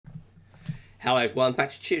Hello everyone,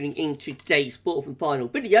 thanks for tuning in to today's fourth and final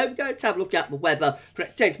video. We're going to have a look at the weather for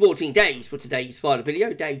 10 to 14 days for today's final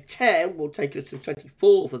video. Day 10 will take us to the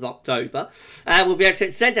 24th of October. And we'll be able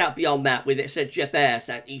to send out beyond that with it said GFS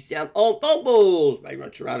and NHC Ensembles. May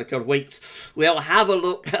run around a couple of weeks. We'll have a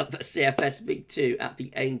look at the CFS Week 2 at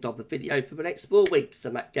the end of the video for the next 4 weeks.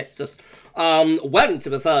 And that gets us well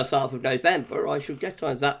into the first half of November. I shall get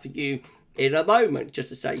on that for you in a moment. Just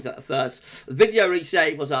to say that the first video release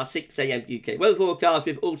was our 6 AM UK weather forecast.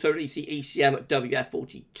 We've also released the ECM WF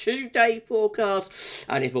 42-day forecast,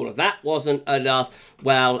 and if all of that wasn't enough,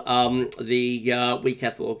 well, the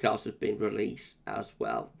weekend forecast has been released as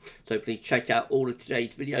well. So please check out all of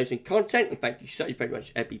today's videos and content, and thank you so very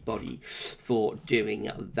much everybody for doing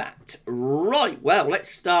that. Right, well, let's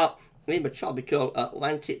start in the tropical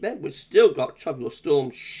Atlantic then. We've still got Tropical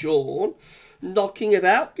Storm Sean knocking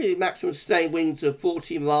about, giving maximum sustained winds of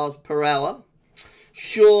 40 miles per hour.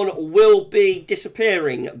 Sean will be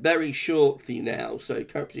disappearing very shortly now, so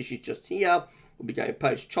current position is just here. We'll be going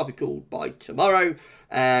post-tropical by tomorrow,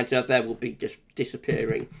 and there will be just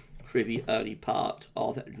disappearing through the early part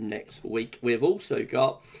of next week. We've also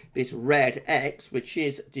got this red X, which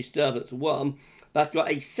is disturbance 1. That's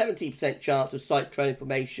got a 70% chance of cyclone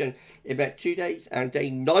formation in the next 2 days and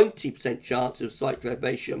a 90% chance of cyclone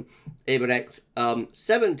formation in the next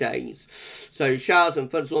 7 days. So showers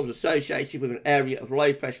and thunderstorms associated with an area of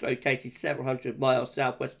low pressure located several hundred miles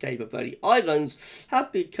southwest Cape Verde Islands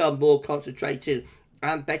have become more concentrated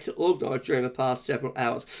and better organised during the past several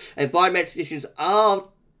hours. Environmental conditions are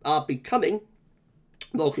becoming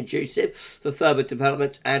more conducive for further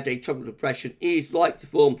development, and a tropical depression is likely to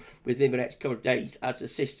form within the next couple of days as the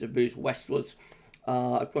system moves westwards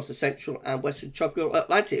across the central and western tropical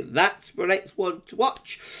Atlantic. That's the next one to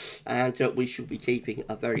watch, and we should be keeping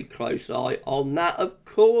a very close eye on that. Of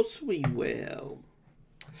course we will.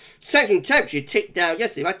 Central temperature ticked down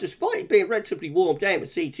yesterday, but despite it being relatively warm down in the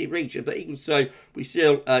CT region, but even so, we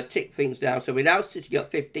still ticked things down. So we're now sitting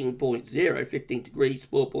at 15.0, 15 degrees,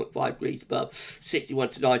 4.5 degrees above 61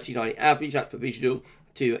 to 99 average. That's provisional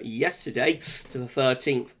to yesterday, to the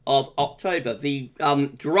 13th of October. The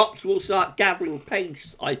drops will start gathering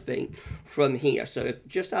pace, I think, from here. So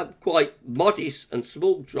just have quite modest and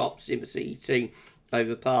small drops in the CT over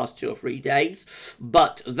the past 2 or 3 days,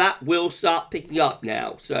 but that will start picking up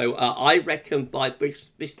now. So I reckon by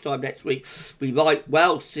this time next week, we might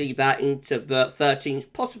well see that into the 13s,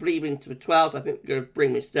 possibly even into the 12s. I think we're going to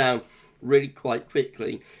bring this down really quite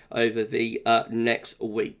quickly over the next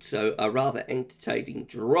week. So a rather entertaining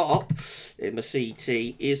drop in the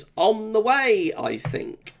CT is on the way, I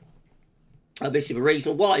think. And this is the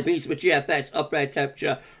reason why. These are the GFS upper air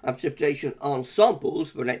temperature and precipitation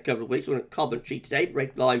ensembles for the next couple of weeks. We're at Coventry today. The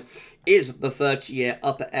red line is the 30-year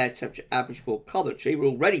upper air temperature average for Coventry. We're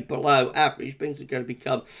already below average. Things are going to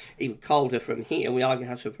become even colder from here. We are going to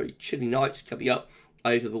have some very chilly nights coming up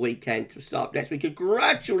over the weekend to start next week. A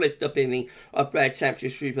gradual lift up in the upper air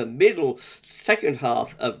temperatures through the middle second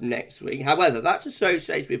half of next week. However, that's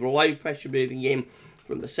associated with low pressure moving in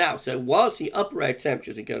from the south. So whilst the upper air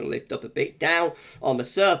temperatures are going to lift up a bit, down on the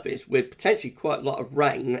surface with potentially quite a lot of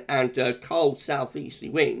rain and cold southeasterly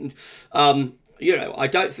wind, you know, I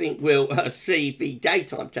don't think we'll see the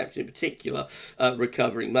daytime temperature in particular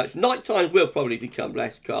recovering much. Nighttime will probably become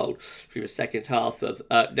less cold through the second half of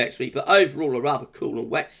next week, but overall a rather cool and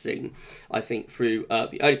wet scene, I think, through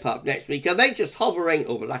the early part of next week. And they're just hovering,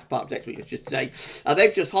 or the last part of next week, I should say,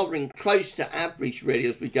 they're just hovering close to average, really,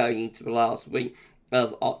 as we're going into the last week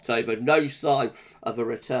of October. No sign of a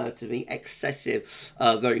return to the excessive,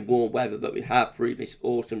 very warm weather that we have through this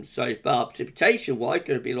autumn so far. Precipitation-wise,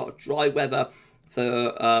 going to be a lot of dry weather for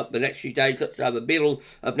the next few days up to the middle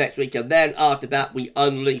of next week, and then after that we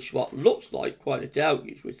unleash what looks like quite a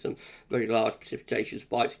deluge with some very large precipitation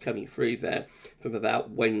spikes coming through there from about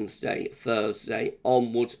Wednesday, Thursday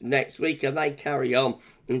onwards next week, and they carry on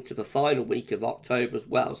into the final week of October as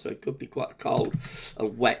well, so it could be quite a cold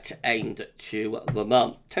and wet end to the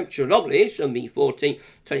month. Temperature anomalies from the 14th,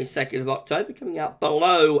 22nd of October coming out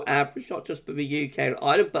below average, not just for the UK and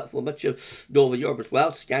Ireland, but for much of Northern Europe as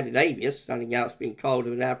well. Scandinavia standing out as being colder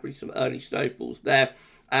than average, some early snowfalls there,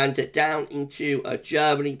 and down into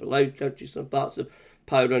Germany, below country, some parts of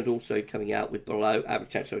Poland also coming out with below average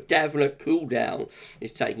temperature. So a definite cool down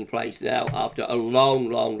is taking place now after a long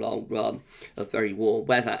run of very warm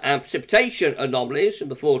weather. And precipitation anomalies from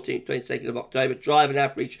the 14th, 22nd of October, driving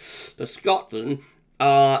average for Scotland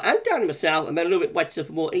and down in the south, and then a little bit wetter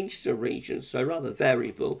for more eastern regions. So rather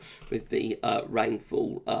variable with the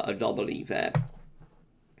rainfall anomaly there.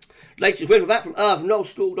 Latest wind back from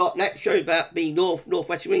NorthSchool.net showed that the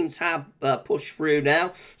northwest winds have pushed through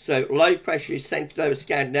now. So low pressure is centered over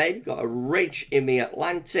Scandinavia. We've got a ridge in the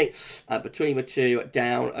Atlantic. Between the two,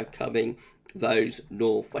 down are coming those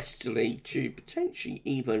northwesterly to potentially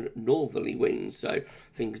even northerly winds. So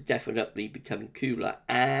things definitely becoming cooler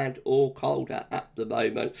and or colder at the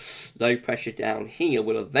moment. Low pressure down here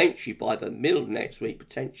will eventually, by the middle of next week,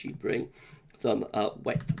 potentially bring some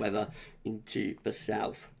wet weather into the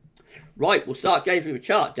south. Right, we'll start going through the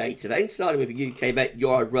chart data then, starting with the UK Met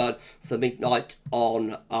Euro run for midnight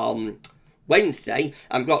on Wednesday.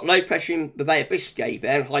 I've got low pressure in the Bay of Biscay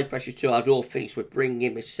there, and high pressure to our northeast. We're bringing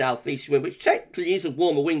in this southeast wind, which technically is a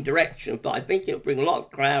warmer wind direction, but I think it'll bring a lot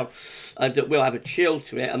of cloud and we'll have a chill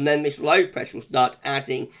to it. And then this low pressure will start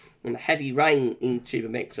adding heavy rain into the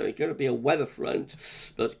mix. So it's going to be a weather front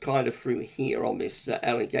that's kind of through here on this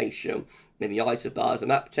elongation in the isobars, and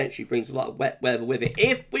that potentially brings a lot of wet weather with it.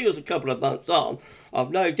 If we was a couple of months on, I've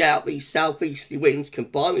no doubt these southeasterly winds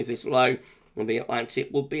combined with this low on the Atlantic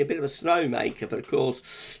will be a bit of a snowmaker, but of course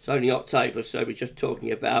it's only October, so we're just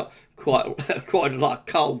talking about quite a lot of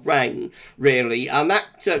cold rain, really. And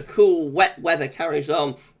that cool wet weather carries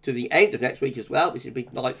on to the end of next week as well. This is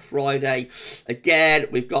midnight Friday. Again,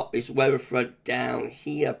 we've got this weather front down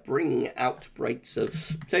here, bringing outbreaks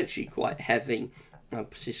of potentially quite heavy and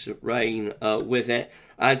persistent rain with it.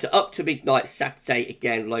 And up to midnight Saturday,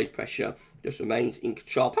 again, low pressure just remains in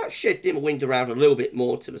control. Perhaps shifting the wind around a little bit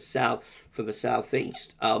more to the south from the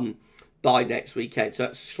southeast by next weekend. So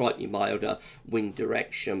that's a slightly milder wind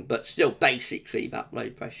direction, but still basically that low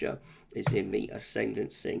pressure is in the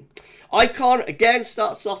ascendancy. Icon again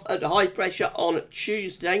starts off under high pressure on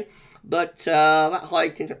Tuesday, but that high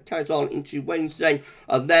carries on into Wednesday,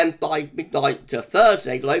 and then by midnight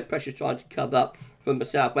Thursday, low pressure trying to come up from the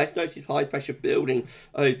southwest. Notice high pressure building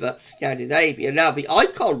over Scandinavia. Now the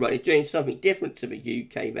Icon run is doing something different to the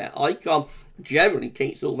UK there. Icon generally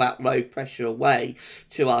keeps all that low pressure away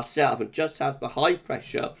to our south and just has the high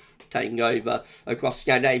pressure taking over across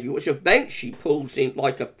Scandinavia, which eventually pulls in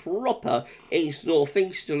like a proper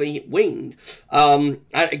east-northeasterly wind. And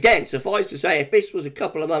again, suffice to say, if this was a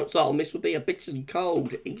couple of months on, this would be a bitterly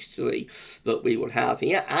cold easterly that we would have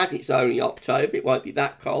here. As it's only October, it won't be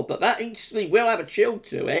that cold, but that easterly will have a chill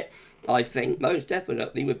to it. I think most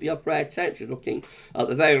definitely with the upper air temperature looking at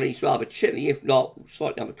the very least rather chilly, if not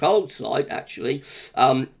slightly on the cold side actually.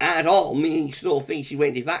 Add on the east northeasterly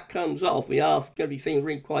wind, if that comes off, we are going to be feeling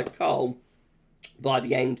really quite cold by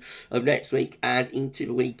the end of next week and into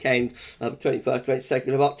the weekend of 21st,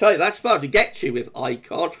 22nd of October. That's far to get to with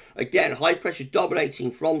Icon. Again, high pressure dominating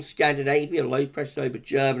from Scandinavia, low pressure over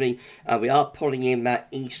Germany, and we are pulling in that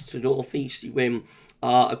east to northeasterly wind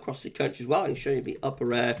across the country as well. I can show you the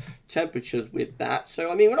upper air temperatures with that.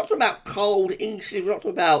 So, I mean, we're not talking about cold easterly, we're not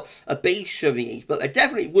talking about a beach from the east, but there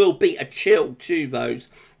definitely will be a chill to those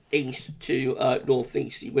east to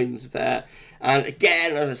northeasterly winds there. And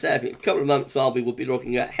again, as I said, in a couple of months on, we will be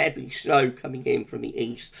looking at heavy snow coming in from the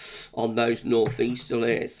east on those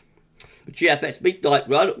northeasterlies. The GFS midnight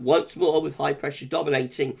run, once more with high pressure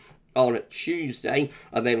dominating on Tuesday,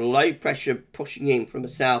 and then low pressure pushing in from the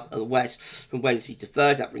south and the west from Wednesday to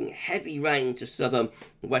Thursday, bringing heavy rain to southern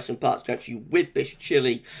and western parts of the country with this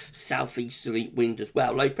chilly southeasterly wind as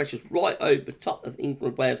well. Low pressure's right over the top of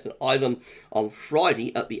England, Wales and Ireland on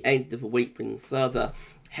Friday at the end of the week, bringing further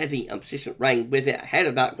heavy and persistent rain with it. Ahead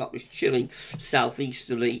of that, got this chilly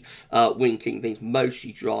southeasterly wind keeping things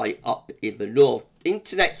mostly dry up in the north.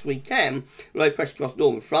 Into next weekend, low pressure across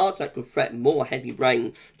northern France, that could threaten more heavy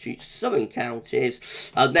rain to southern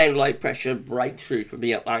counties, and then low pressure breakthrough from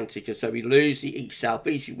the Atlantic, and so we lose the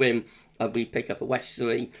east-southeasterly wind and we pick up a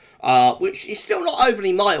westerly, which is still not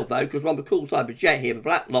overly mild though, because we're on the cool side of the jet here. The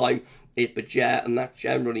black line is the jet, and that's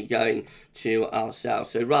generally going to our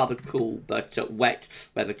south, so rather cool but wet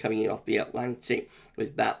weather coming in off the Atlantic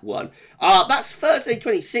with that one. That's Thursday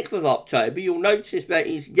 26th of October. You'll notice there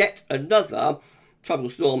is yet another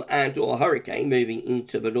tropical storm and or hurricane moving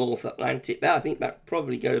into the North Atlantic there. I think that's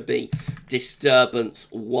probably going to be disturbance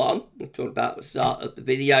 1. We'll talk about the start of the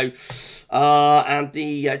video. And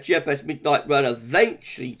the GFS midnight run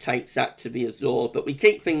eventually takes that to be absorbed, but we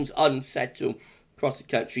keep things unsettled across the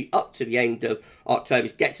country up to the end of October.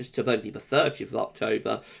 It gets us to Monday the 30th of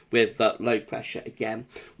October with low pressure again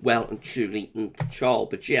well and truly in control.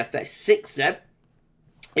 But GFS 6 then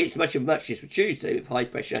It's much of muchness for Tuesday with high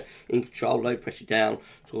pressure in control, low pressure down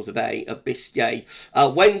towards the Bay of Biscay.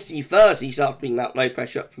 Wednesday, Thursday starts bringing that low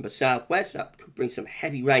pressure up from the southwest. That could bring some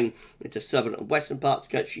heavy rain into southern and western parts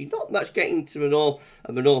of the country. Not much getting to the north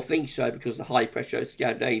and the northeast, so because of the high pressure of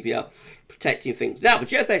Scandinavia protecting things. Now, the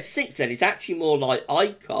GFS 6 then is actually more like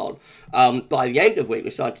Icon. By the end of the week, we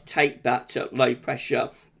decided to take that low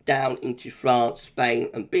pressure down into France, Spain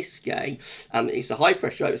and Biscay, and it's the high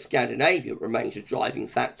pressure over Scandinavia that remains a driving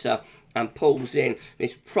factor and pulls in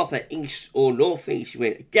this proper east or northeast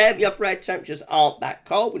wind. Again, the upper air temperatures aren't that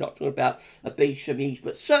cold. We're not talking about a beach of east,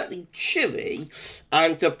 but certainly chilly,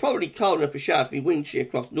 and probably cold enough for showers to be wintry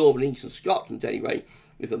across northern eastern Scotland anyway,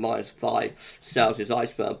 with a -5 Celsius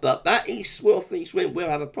iceberg. But that east-northeast wind will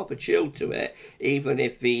have a proper chill to it, even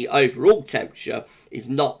if the overall temperature is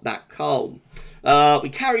not that cold. We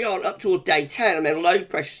carry on up towards day 10, and then low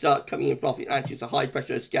pressure starts coming in from the Atlantic. The high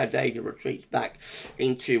pressure of Scandinavia retreats back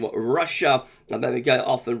into Russia, and then we go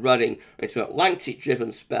off and running into an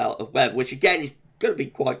Atlantic-driven spell of weather, which again is going to be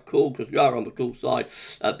quite cool because we are on the cool side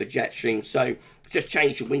of the jet stream. So just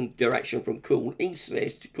change the wind direction from cool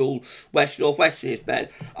easterlies to cool west-northwesterlies, Ben.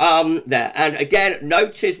 There. And again,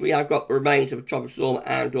 notice we have got the remains of a tropical storm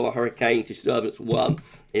and or hurricane disturbance 1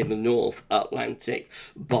 in the North Atlantic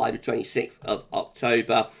by the 26th of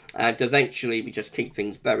October. And eventually we just keep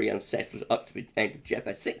things very unsettled up to the end of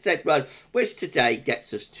GFS 6 head run, which today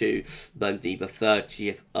gets us to Monday the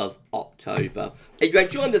 30th of October. If you're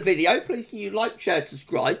enjoying the video, please can you like, share,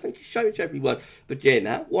 subscribe. Thank you so much everyone for doing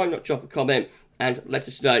that. Why not drop a comment and let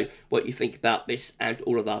us know what you think about this and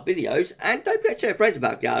all of our videos. And don't forget to tell your friends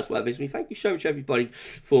about GavsWeatherVids. We thank you so much, everybody,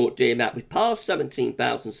 for doing that. We've passed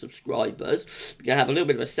 17,000 subscribers. We're going to have a little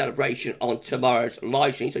bit of a celebration on tomorrow's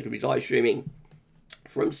live stream. So you can be live streaming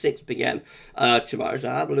from 6 p.m. Tomorrow. So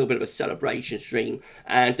I'll have a little bit of a celebration stream.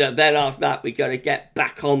 And then after that, we're going to get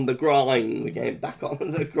back on the grind. We're getting back on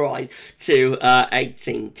the grind to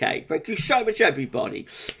 18k. Thank you so much, everybody,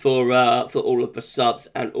 for all of the subs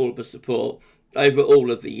and all of the support over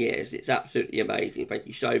all of the years. It's absolutely amazing. Thank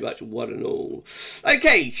you so much, one and all.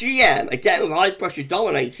 Okay, GM, again with high pressure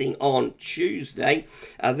dominating on Tuesday,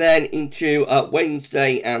 and then into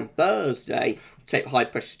Wednesday and Thursday, take high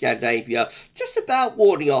pressure Scandinavia, just about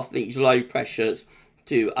warding off these low pressures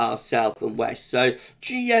to our south and west. So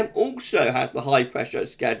GM also has the high pressure of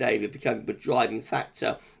Scandinavia becoming the driving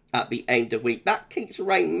factor at the end of the week. That keeps the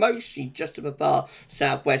rain mostly just to the far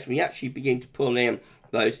southwest. We actually begin to pull in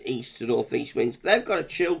those east to northeast winds. They've got a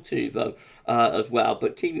chill to them as well,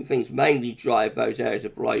 but keeping things mainly dry, those areas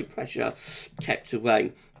of low pressure kept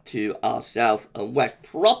away to our south and west.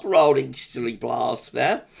 Proper old easterly blast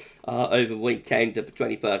there over the weekend of the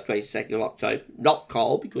 21st, 22nd of October. Not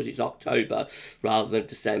cold because it's October rather than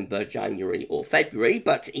December, January or February,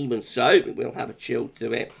 but even so, it will have a chill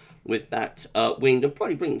to it with that wind, and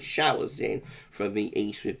probably bring showers in from the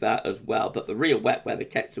east with that as well. But the real wet weather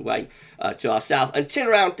kept away to our south until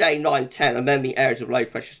around day 9, 10, and then the areas of low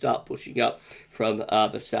pressure start pushing up from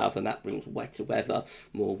the south, and that brings wetter weather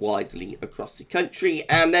more widely across the country.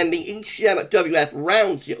 And then the ECM at WF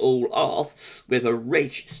rounds it all off with a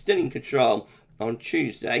ridge still in control on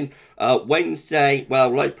Tuesday. Wednesday, well,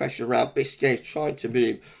 low pressure around Biscay is trying to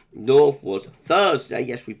move northwards. Thursday,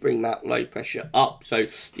 yes, we bring that low pressure up, so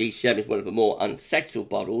the ECM is one of the more unsettled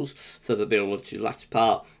bottles for the middle to the latter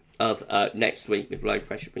part of next week, with low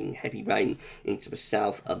pressure bringing heavy rain into the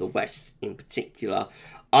south and the west in particular.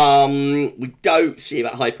 We don't see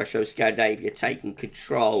that high pressure of Scandinavia taking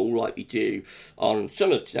control like we do on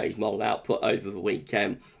some of today's model output over the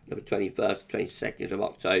weekend of the 21st to 22nd of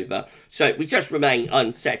October. So we just remain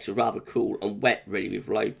unsettled, rather cool and wet, really, with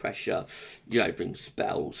low pressure, brings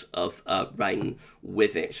spells of rain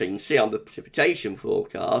with it. So you can see on the precipitation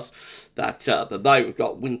forecast that at the moment we've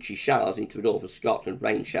got wintry showers into the north of Scotland,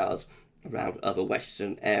 rain showers around other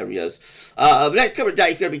western areas. The next couple of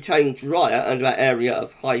days are going to be turning drier under that area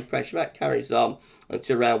of high pressure. That carries on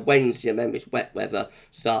until around Wednesday, and then this wet weather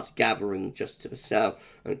starts gathering just to the south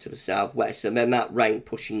and to the southwest, and then that rain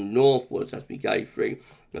pushing northwards as we go through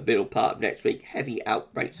the middle part of next week. Heavy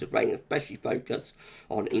outbreaks of rain, especially focused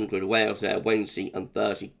on England and Wales there, Wednesday and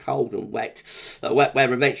Thursday, cold and wet. Wet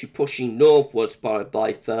weather eventually pushing northwards, followed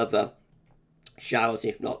by further showers,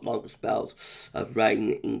 if not longer spells of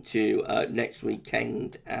rain into next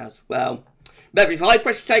weekend as well. Remember, if high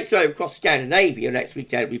pressure takes over across Scandinavia next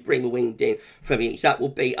weekend, we bring the wind in from the east. That will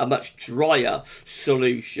be a much drier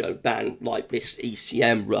solution than like this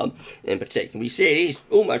ECM run in particular. We see it is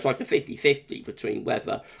almost like a 50-50 between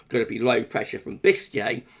whether going to be low pressure from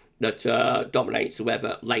Biscay that dominates the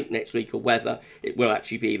weather late next week, or whether it will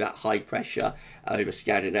actually be that high pressure over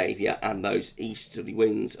Scandinavia and those easterly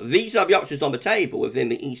winds. These are the options on the table within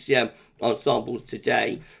the ECM ensembles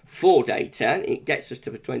today for day 10. It gets us to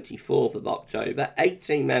the 24th of October.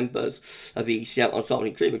 18 members of the ECM ensemble,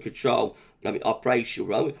 including control of the operational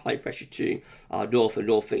run with high pressure to our north and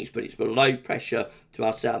northeast, but it's the low pressure to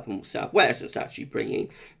our south and southwest that's actually bringing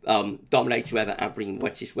dominating weather and bringing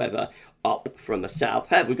wettest weather up from the south.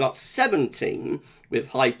 However, we've got 17 with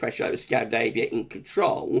high pressure over Scandinavia in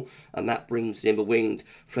control, and that brings in the wind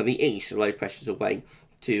from the east, the low pressure's away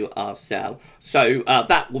to our south. So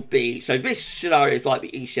that would be, so this scenario is like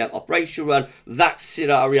the ECM operational run. That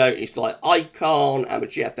scenario is like Icon and the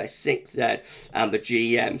GFS 6Z and the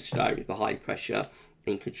GEM scenario, the high pressure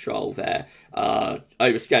in control there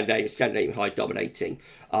over Scandinavia high dominating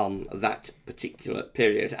that particular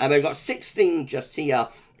period. And we've got 16 just here,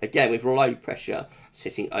 again with low pressure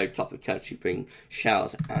sitting over top of the country, bringing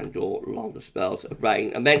showers and or longer spells of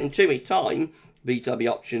rain. And then in 2 weeks' time, these are the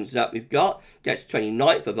options that we've got. Gets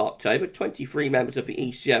 29th of October. 23 members of the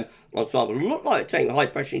ECM ensemble look like taking the high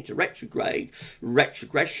pressure into retrograde.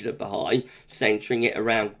 Retrogression of the high, centering it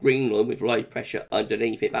around Greenland with low pressure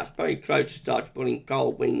underneath it. That's very close to start pulling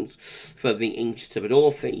cold winds from the east to the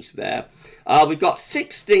northeast there. We've got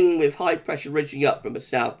 16 with high pressure ridging up from the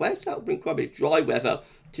southwest. That will bring quite a bit of dry weather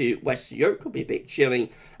to Western Europe, could be a bit chilly.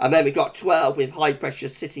 And then we've got 12 with high pressure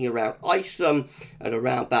sitting around Iceland, and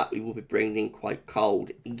around that we will be bringing in quite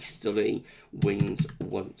cold easterly winds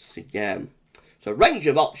once again. So a range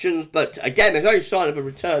of options, but again there's no sign of a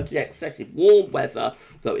return to the excessive warm weather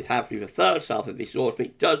that we've had through the first half of this autumn.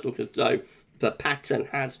 It does look as though the pattern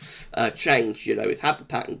has changed. You know, we've had the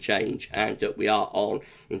pattern change, and we are on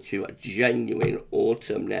into a genuine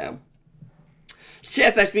autumn now.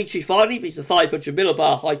 CFS Weeklies finally beats the 500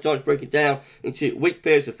 millibar high times, broken down into week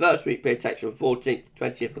periods. The first week period takes from 14th to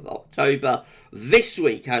 20th of October. This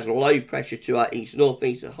week has low pressure to our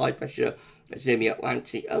east-northeast and high pressure is in the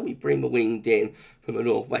Atlantic, and we bring the wind in from a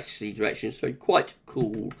northwesterly direction, so quite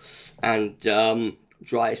cool and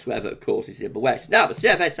driest weather, of course, is in the west. Now, the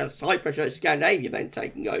CFS has high pressure at Scandinavia then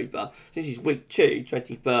taking over. This is week 2,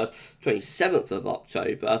 21st, 27th of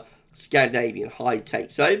October. Scandinavian high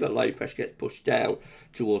takes over, low pressure gets pushed down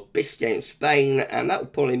towards Biscay and Spain, and that will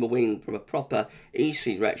pull in the wind from a proper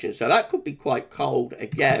easterly direction. So that could be quite cold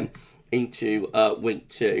again into week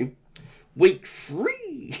 2. Week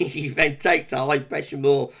 3 then takes a high pressure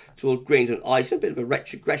more towards Greenland and Iceland, a bit of a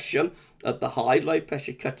retrogression of the high, low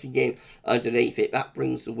pressure cutting in underneath it. That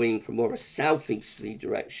brings the wind from more of a southeasterly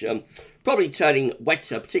direction, probably turning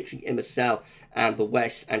wetter, particularly in the south and the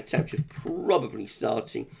west, and temperatures probably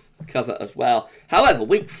starting to cover as well. However,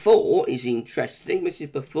 week 4 is interesting. This is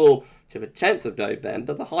before to the 10th of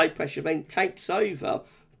November. The high pressure then takes over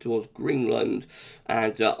towards Greenland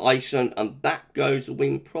and Iceland, and back goes the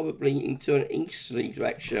wind probably into an easterly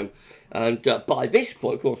direction. And by this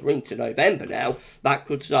point, of course, we're into November now, that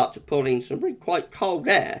could start to pull in some really quite cold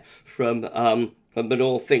air from the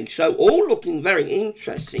northeast. So all looking very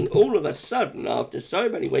interesting. All of a sudden, after so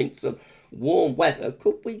many weeks of warm weather,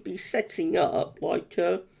 could we be setting up like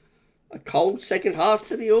a cold second half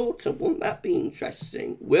to the autumn? Wouldn't that be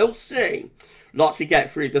interesting? We'll see. Lots to get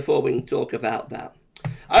through before we can talk about that.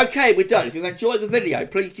 Okay, we're done. If you've enjoyed the video,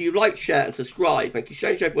 please do like, share and subscribe. Thank you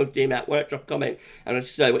so much everyone for doing that. Why don't drop a comment and let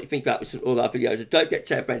us know what you think about all our videos. And don't get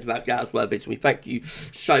tell friends about GavsWeatherVids. We thank you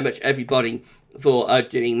so much everybody for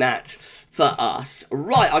doing that for us.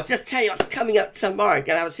 Right, I'll just tell you what's coming up tomorrow. Going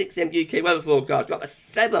to have a 6 AM UK weather forecast. Got the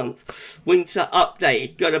 7th winter update.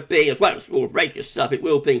 It's going to be, as well as all regular stuff, it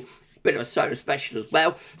will be bit of a solar special as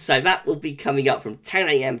well, so that will be coming up from 10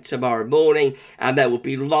 AM tomorrow morning, and there will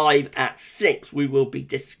be live at 6. We will be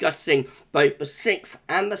discussing both the 6th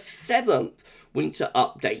and the 7th winter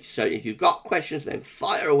updates. So if you've got questions, then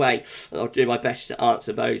fire away, and I'll do my best to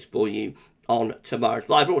answer those for you on tomorrow's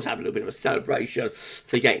live. We'll also have a little bit of a celebration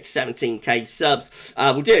for getting 17k subs.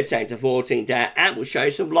 We'll do a 10 to 14 there, and we'll show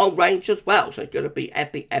you some long range as well. So it's going to be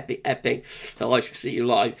epic, epic, epic. So I shall see you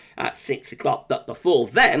live at 6 o'clock. But before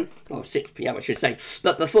then, or 6 PM I should say,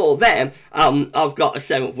 but before then, I've got a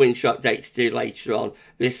 7th winter update to do later on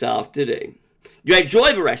this afternoon. You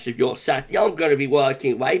enjoy the rest of your Saturday. I'm going to be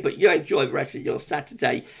working away, but you enjoy the rest of your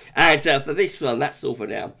Saturday. And for this one, that's all for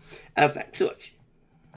now. Thanks so much.